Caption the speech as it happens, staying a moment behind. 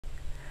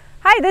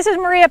Hi, this is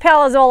Maria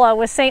Palazzola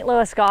with St.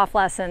 Louis Golf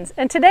Lessons,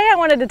 and today I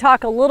wanted to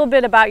talk a little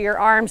bit about your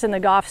arms in the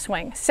golf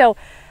swing. So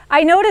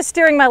I noticed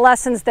during my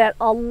lessons that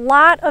a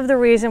lot of the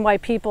reason why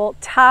people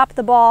top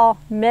the ball,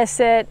 miss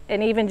it,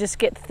 and even just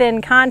get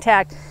thin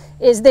contact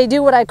is they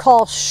do what I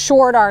call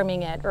short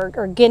arming it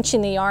or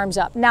ginching the arms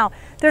up. Now,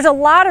 there's a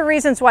lot of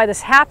reasons why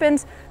this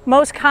happens.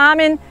 Most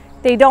common,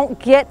 they don't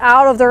get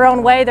out of their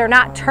own way, they're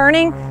not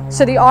turning,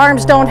 so the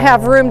arms don't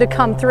have room to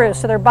come through.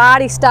 So their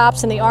body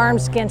stops and the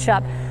arms ginch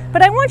up.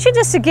 But I want you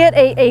just to get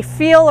a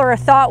feel or a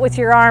thought with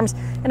your arms,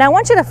 and I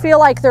want you to feel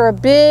like they're a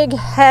big,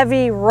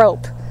 heavy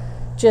rope,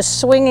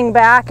 just swinging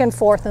back and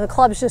forth, and the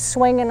club's just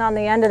swinging on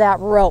the end of that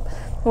rope.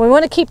 And we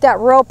want to keep that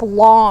rope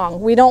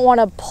long. We don't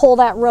want to pull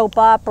that rope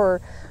up or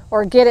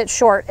get it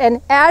short.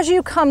 And as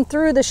you come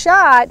through the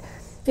shot,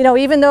 you know,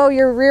 even though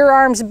your rear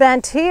arm's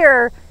bent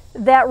here,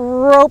 that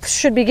rope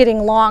should be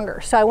getting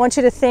longer. So I want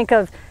you to think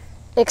of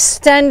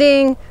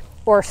extending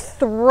or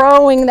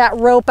throwing that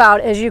rope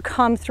out as you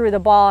come through the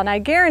ball. And I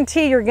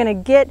guarantee you're going to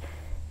get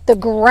the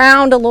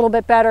ground a little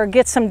bit better,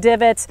 get some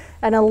divots,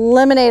 and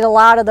eliminate a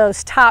lot of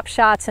those top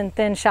shots and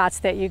thin shots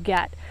that you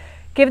get.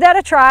 Give that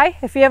a try.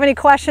 If you have any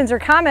questions or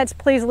comments,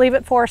 please leave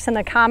it for us in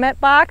the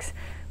comment box.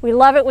 We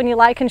love it when you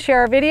like and share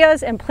our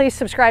videos, and please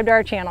subscribe to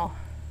our channel.